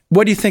birthday.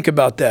 What do you think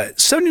about that?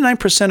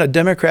 79% of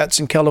Democrats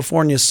in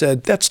California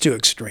said that's too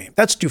extreme.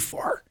 That's too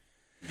far.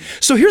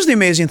 So here's the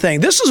amazing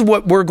thing. This is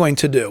what we're going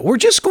to do. We're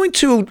just going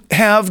to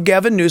have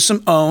Gavin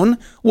Newsom own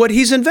what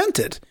he's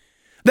invented.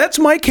 That's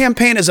my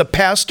campaign as a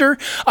pastor.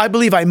 I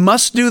believe I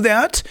must do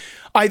that.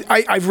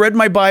 I've read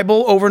my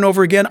Bible over and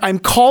over again. I'm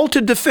called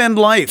to defend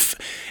life.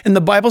 And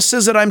the Bible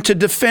says that I'm to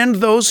defend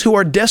those who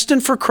are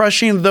destined for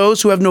crushing,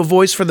 those who have no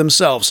voice for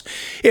themselves.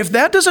 If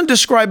that doesn't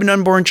describe an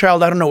unborn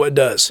child, I don't know what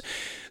does.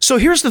 So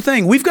here's the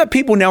thing. We've got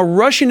people now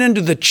rushing into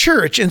the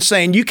church and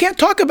saying, you can't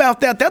talk about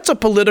that. That's a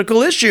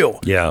political issue.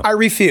 Yeah. I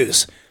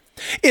refuse.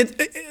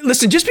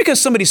 Listen, just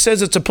because somebody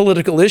says it's a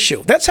political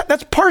issue, that's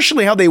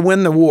partially how they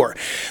win the war.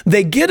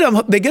 They get a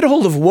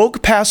hold of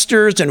woke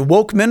pastors and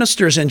woke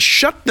ministers and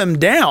shut them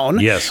down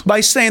by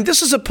saying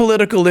this is a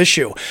political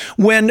issue.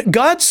 When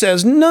God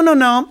says,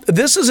 no,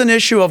 this is an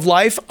issue of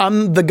life.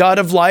 I'm the God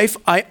of life.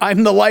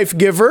 I'm the life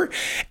giver.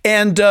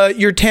 And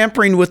you're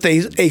tampering with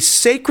a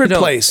sacred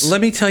place.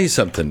 Let me tell you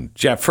something,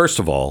 Jeff. First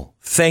of all,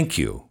 thank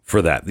you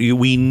for that.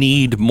 We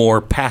need more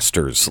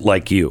pastors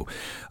like you.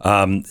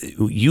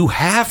 You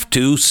have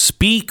to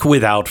speak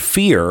without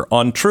fear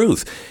on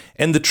truth.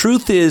 And the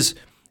truth is,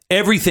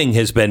 everything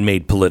has been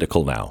made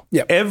political now.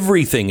 Yep.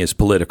 Everything is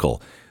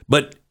political.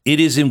 But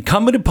it is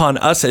incumbent upon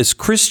us as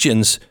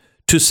Christians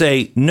to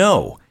say,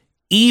 no,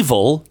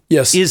 evil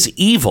is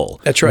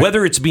evil. That's right.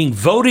 Whether it's being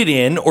voted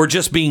in or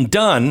just being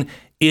done,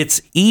 it's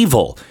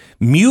evil.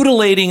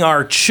 Mutilating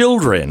our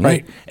children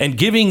and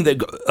giving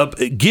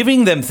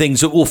them things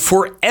that will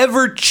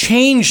forever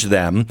change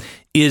them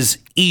is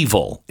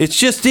evil. It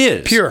just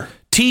is. Pure.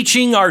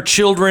 Teaching our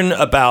children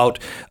about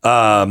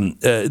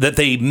that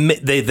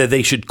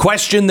they should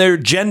question their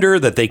gender,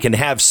 that they can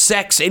have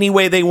sex any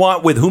way they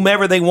want with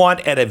whomever they want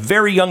at a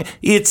very young.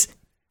 It's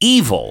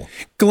evil.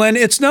 Glenn,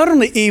 it's not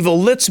only evil.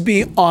 Let's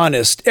be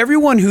honest.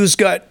 Everyone who's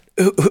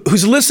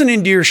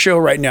listening to your show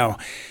right now,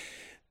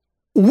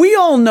 we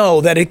all know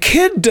that a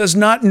kid does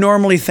not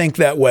normally think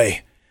that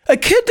way. A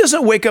kid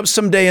doesn't wake up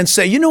someday and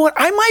say, you know what,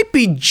 I might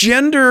be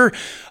gender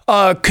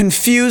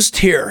confused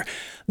here.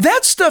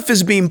 That stuff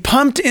is being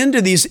pumped into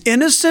these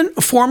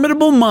innocent,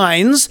 formidable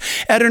minds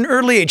at an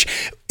early age.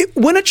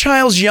 When a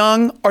child's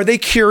young, are they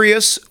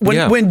curious?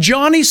 When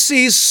Johnny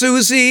sees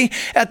Susie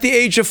at the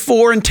age of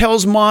 4 and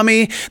tells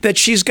mommy that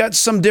she's got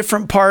some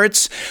different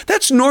parts,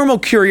 that's normal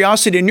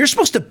curiosity, and you're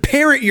supposed to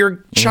parent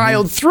your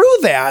child through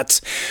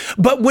that.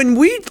 But when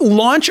we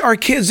launch our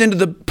kids into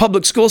the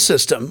public school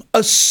system,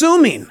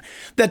 assuming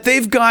that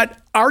they've got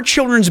our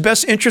children's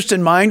best interest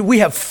in mind, we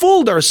have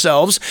fooled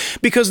ourselves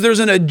because there's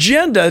an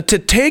agenda to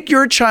take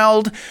your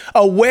child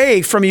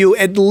away from you,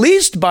 at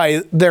least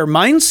by their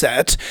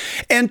mindset,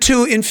 and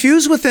to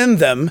infuse within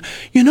them,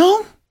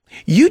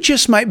 you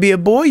just might be a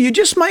boy, you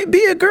just might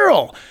be a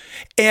girl.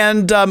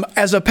 And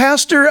as a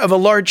pastor of a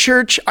large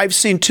church, I've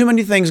seen too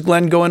many things,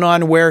 Glenn, going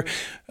on where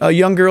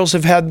young girls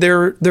have had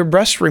their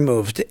breasts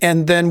removed.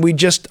 And then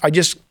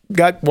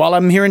while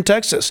I'm here in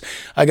Texas,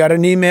 I got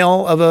an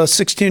email of a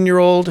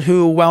 16-year-old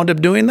who wound up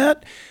doing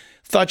that,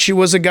 thought she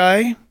was a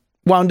guy,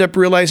 wound up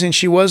realizing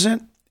she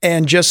wasn't,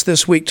 and just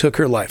this week took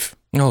her life.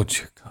 Oh,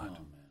 dear God.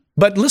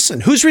 But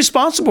listen, who's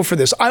responsible for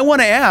this? I want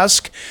to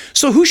ask,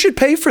 so who should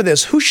pay for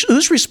this?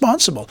 Who's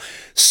responsible?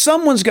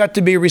 Someone's got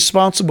to be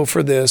responsible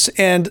for this.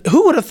 And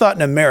who would have thought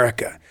in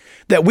America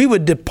that we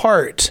would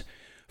depart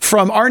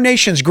from our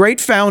nation's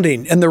great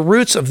founding and the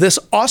roots of this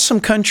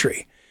awesome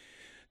country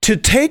to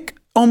take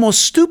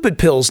almost stupid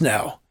pills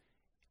now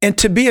and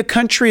to be a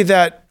country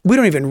that we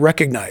don't even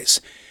recognize.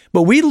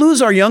 But we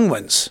lose our young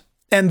ones,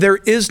 and there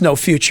is no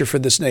future for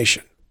this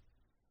nation.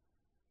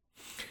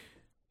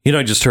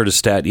 I just heard a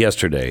stat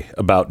yesterday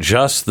about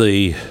just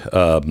the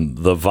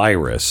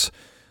virus,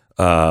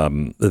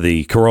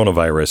 the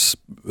coronavirus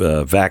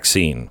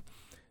vaccine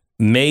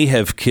may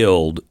have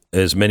killed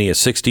as many as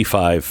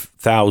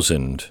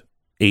 65,000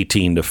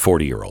 18 to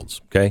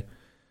 40-year-olds. Okay,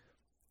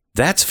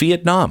 that's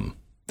Vietnam.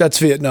 That's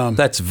Vietnam.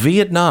 That's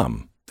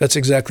Vietnam. That's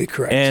exactly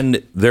correct.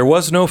 And there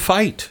was no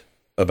fight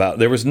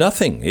there was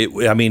nothing.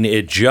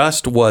 It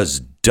just was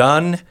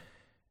done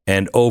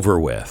and over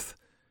with.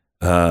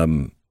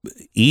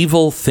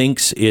 Evil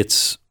thinks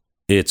it's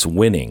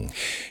winning.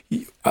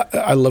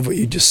 I love what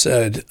you just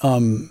said.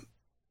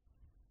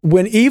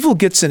 When evil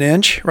gets an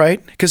inch,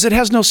 right? Because it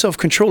has no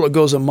self-control, it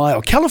goes a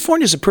mile.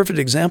 California is a perfect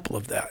example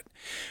of that,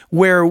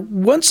 where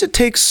once it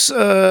takes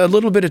a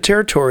little bit of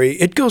territory,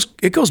 it goes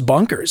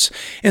bonkers.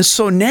 And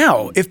so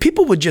now, if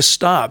people would just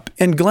stop,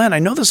 and Glenn, I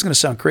know this is going to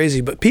sound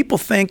crazy, but people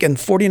think in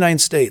 49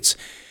 states,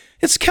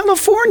 it's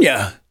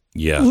California.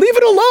 Yeah. Leave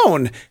it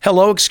alone.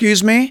 Hello,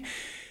 excuse me.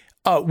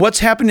 What's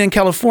happening in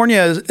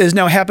California is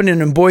now happening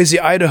in Boise,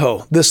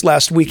 Idaho this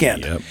last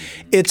weekend. Yep.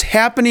 It's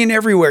happening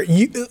everywhere.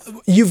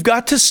 You've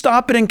got to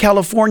stop it in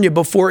California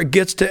before it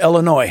gets to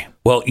Illinois.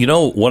 Well,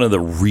 one of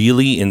the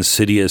really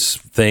insidious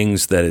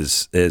things that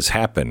has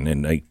happened,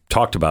 and I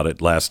talked about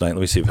it last night. Let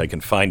me see if I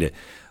can find it.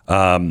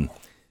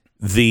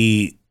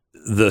 The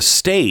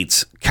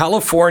states,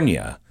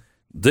 California,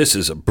 this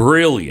is a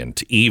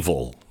brilliant,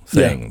 evil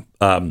thing.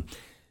 Yeah.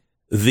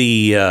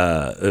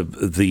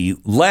 The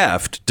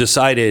left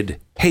decided,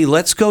 hey,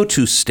 let's go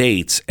to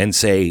states and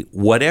say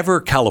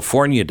whatever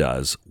California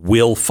does,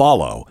 we'll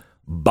follow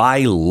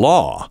by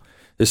law.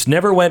 This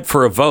never went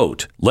for a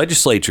vote.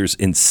 Legislatures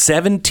in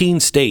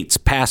 17 states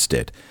passed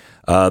it.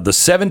 The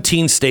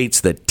 17 states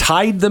that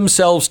tied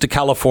themselves to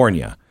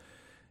California,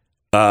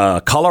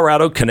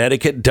 Colorado,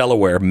 Connecticut,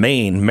 Delaware,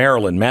 Maine,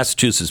 Maryland,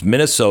 Massachusetts,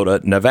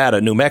 Minnesota, Nevada,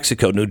 New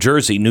Mexico, New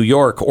Jersey, New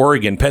York,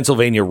 Oregon,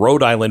 Pennsylvania,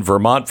 Rhode Island,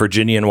 Vermont,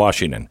 Virginia, and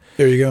Washington.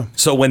 There you go.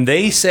 So when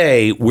they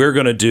say we're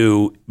going to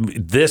do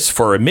this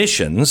for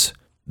emissions,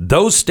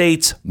 those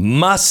states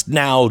must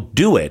now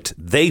do it.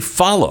 They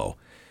follow.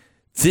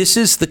 This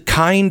is the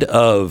kind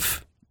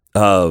of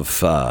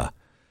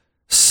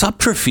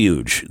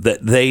subterfuge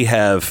that they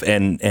have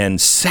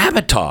and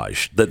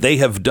sabotage that they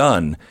have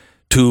done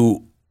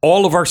to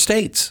all of our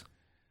states.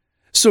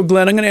 So,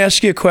 Glenn, I'm going to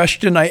ask you a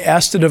question. I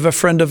asked it of a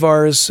friend of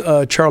ours,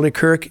 Charlie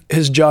Kirk.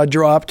 His jaw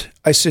dropped.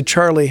 I said,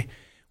 Charlie,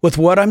 with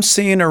what I'm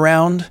seeing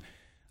around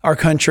our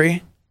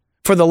country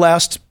for the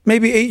last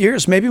maybe 8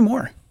 years, maybe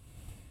more,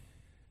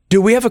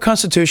 do we have a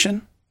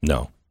constitution?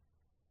 No.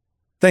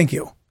 Thank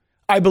you.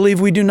 I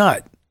believe we do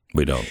not.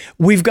 We don't.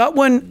 We've got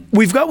one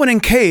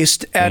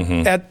encased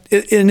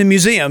in a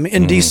museum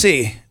in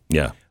D.C.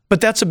 Yeah. But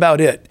that's about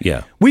it.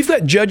 Yeah. We've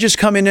got judges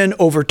coming in,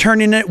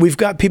 overturning it. We've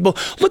got people.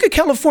 Look at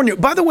California.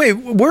 By the way,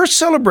 we're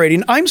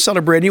celebrating. I'm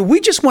celebrating. We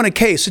just won a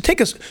case. It took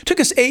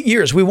us 8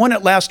 years. We won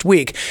it last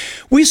week.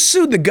 We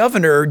sued the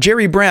governor,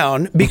 Jerry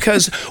Brown,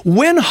 because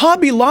when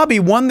Hobby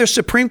Lobby won their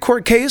Supreme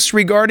Court case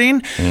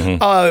regarding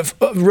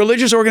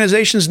religious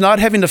organizations not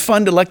having to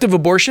fund elective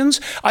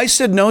abortions, I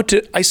said no.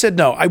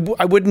 I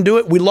wouldn't do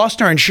it. We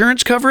lost our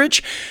insurance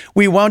coverage.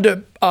 We wound up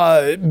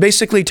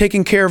basically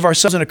taking care of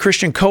ourselves in a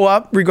Christian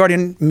co-op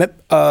regarding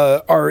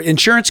our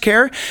insurance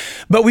care,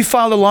 but we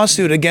filed a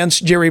lawsuit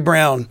against Jerry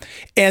Brown.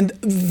 And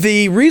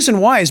the reason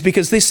why is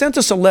because they sent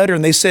us a letter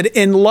and they said,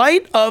 in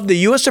light of the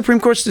U.S. Supreme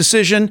Court's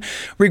decision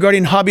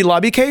regarding Hobby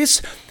Lobby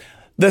case,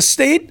 the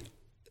state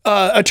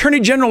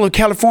Attorney General of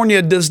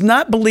California does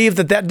not believe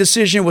that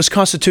decision was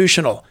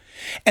constitutional.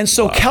 And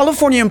so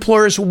California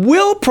employers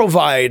will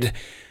provide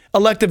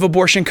elective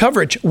abortion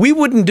coverage. We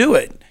wouldn't do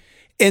it.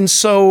 And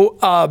so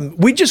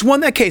we just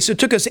won that case. It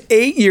took us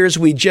 8 years.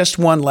 We just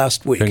won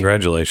last week.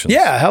 Congratulations.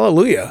 Yeah,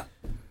 hallelujah.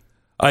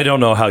 I don't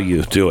know how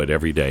you do it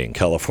every day in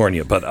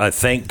California, but I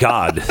thank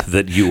God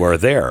that you are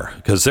there,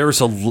 because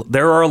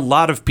there are a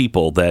lot of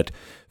people that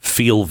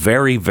feel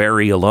very,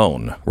 very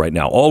alone right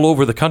now, all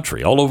over the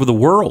country, all over the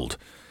world.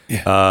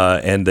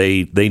 Yeah. And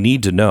they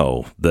need to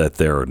know that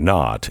they're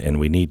not, and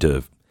we need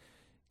to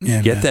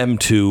get them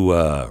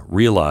to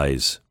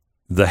realize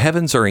the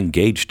heavens are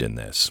engaged in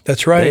this.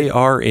 That's right. They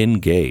are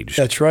engaged.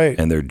 That's right.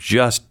 And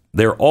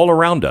they're all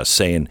around us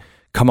saying,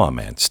 come on,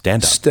 man,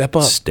 stand up. Step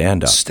up.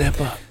 Stand up. Step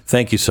up.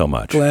 Thank you so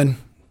much. Glenn.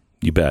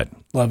 You bet.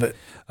 Love it.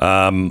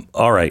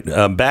 All right.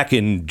 Back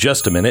in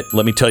just a minute,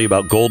 let me tell you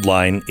about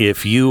Goldline.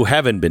 If you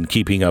haven't been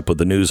keeping up with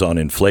the news on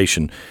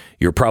inflation,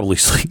 you're probably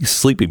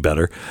sleeping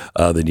better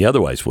than you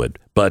otherwise would.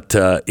 But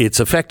it's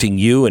affecting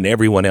you and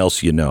everyone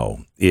else you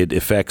know. It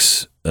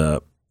affects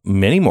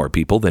many more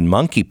people than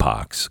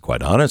monkeypox,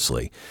 quite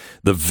honestly.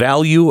 The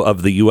value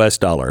of the U.S.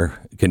 dollar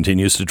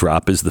continues to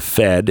drop as the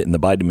Fed and the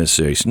Biden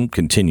administration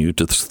continue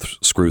to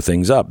screw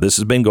things up. This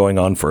has been going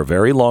on for a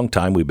very long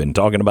time. We've been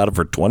talking about it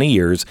for 20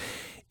 years.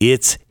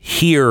 It's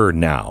here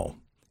now.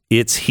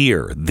 It's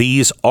here.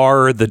 These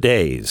are the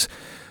days.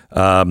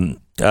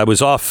 I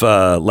was off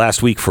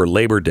last week for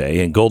Labor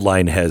Day, and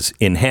Goldline has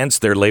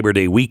enhanced their Labor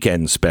Day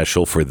weekend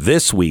special for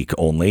this week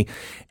only.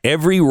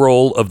 Every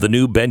roll of the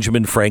new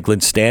Benjamin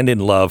Franklin Stand in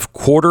Love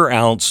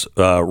quarter-ounce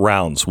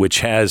rounds, which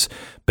has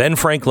Ben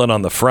Franklin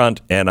on the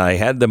front, and I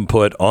had them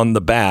put on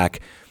the back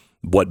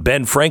what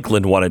Ben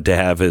Franklin wanted to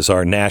have as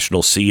our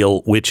national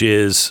seal, which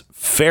is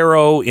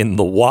Pharaoh in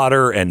the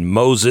water and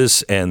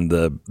Moses and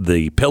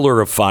the pillar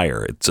of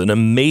fire. It's an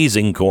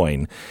amazing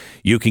coin.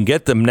 You can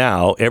get them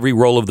now. Every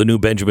roll of the new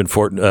Benjamin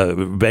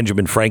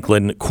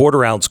Franklin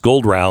quarter-ounce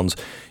gold rounds,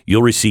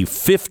 you'll receive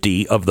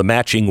 50 of the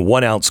matching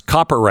 1-ounce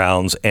copper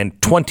rounds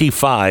and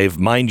 25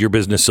 Mind Your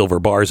Business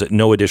silver bars at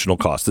no additional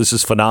cost. This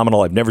is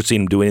phenomenal. I've never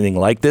seen them do anything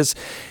like this.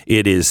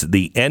 It is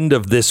the end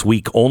of this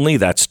week only.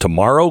 That's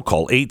tomorrow.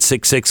 Call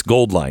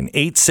 866-GOLDLINE,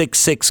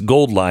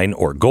 866-GOLDLINE,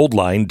 or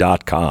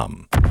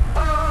goldline.com.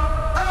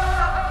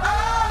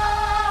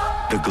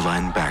 The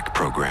Glenn Beck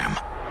Program.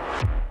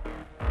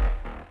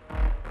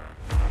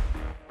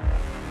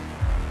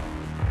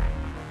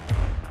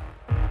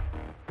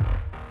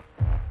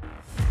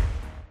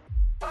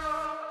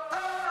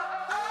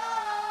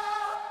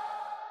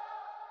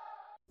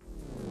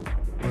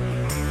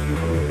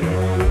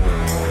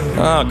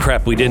 Oh,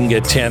 crap. We didn't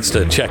get a chance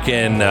to check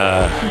in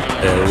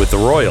with the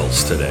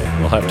Royals today.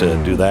 We'll have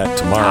to do that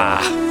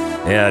tomorrow.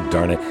 Yeah,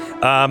 darn it.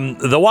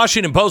 The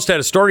Washington Post had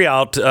a story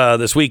out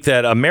this week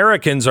that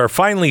Americans are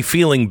finally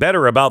feeling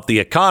better about the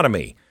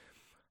economy.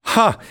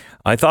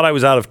 I thought I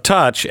was out of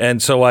touch,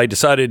 and so I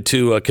decided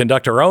to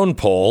conduct our own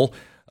poll,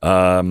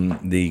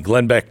 the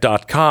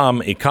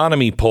glennbeck.com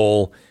economy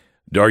poll.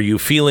 Are you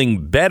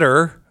feeling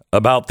better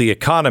about the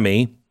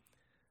economy?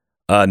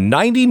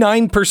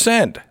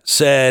 99%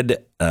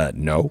 said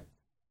no,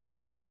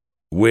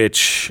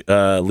 which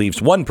leaves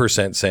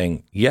 1%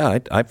 saying, yeah,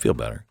 I feel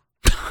better.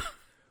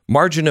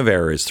 Margin of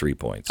error is 3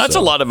 points. That's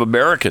a lot of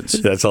Americans.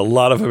 That's a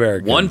lot of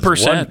Americans.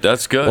 1%.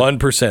 That's good.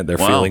 1%. They're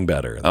feeling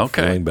better. They're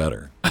feeling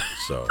better.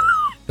 So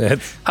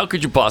how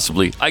could you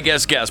possibly? I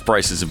guess gas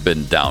prices have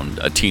been down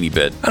a teeny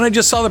bit. And I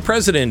just saw the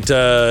president,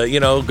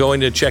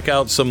 going to check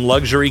out some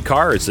luxury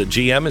cars that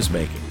GM is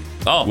making.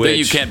 Oh, that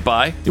you can't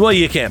buy? Well,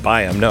 you can't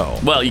buy them, no.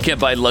 Well, you can't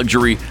buy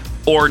luxury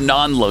or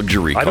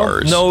non-luxury cars. I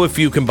don't know if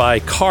you can buy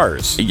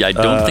cars. Yeah, I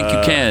don't think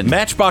you can.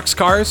 Matchbox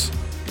cars?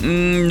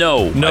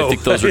 No. I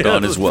think those are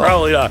gone as well.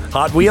 Probably not.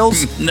 Hot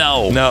Wheels?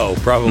 No,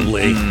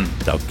 probably.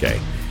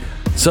 Okay.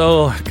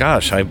 So,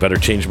 gosh, I better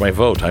change my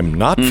vote. I'm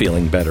not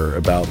feeling better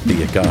about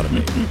the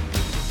economy.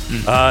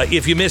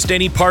 If you missed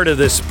any part of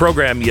this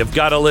program, you've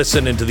got to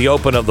listen into the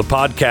open of the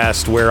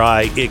podcast where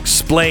I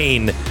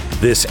explain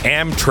this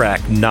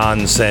Amtrak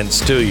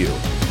nonsense to you.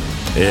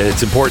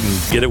 It's important.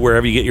 Get it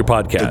wherever you get your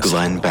podcasts. The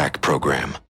Glenn Beck Program.